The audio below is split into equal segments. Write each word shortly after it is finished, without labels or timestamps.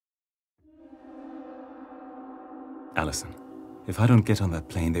Alyson, if I don't get on that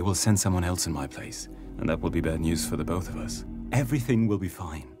plane, they will send someone else in my place, and that will be bad news for the both of us. Everything will be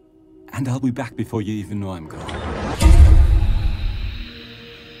fine, and I'll be back before you even know I'm gone.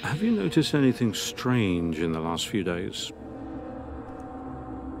 Have you noticed anything strange in the last few days?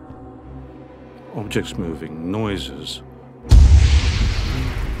 Objects moving, noises.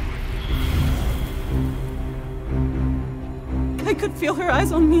 I could feel her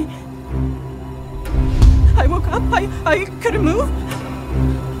eyes on me. I woke up, I couldn't move.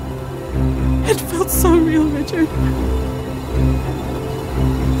 It felt so real, Richard.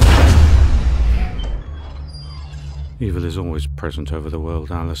 Evil is always present over the world,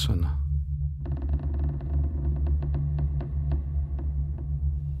 Alyson.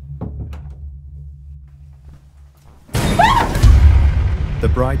 The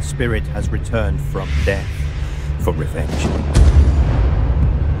bright spirit has returned from death for revenge.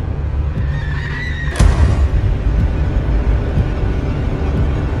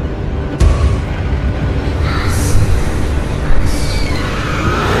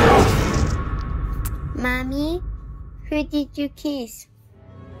 Mommy, who did you kiss?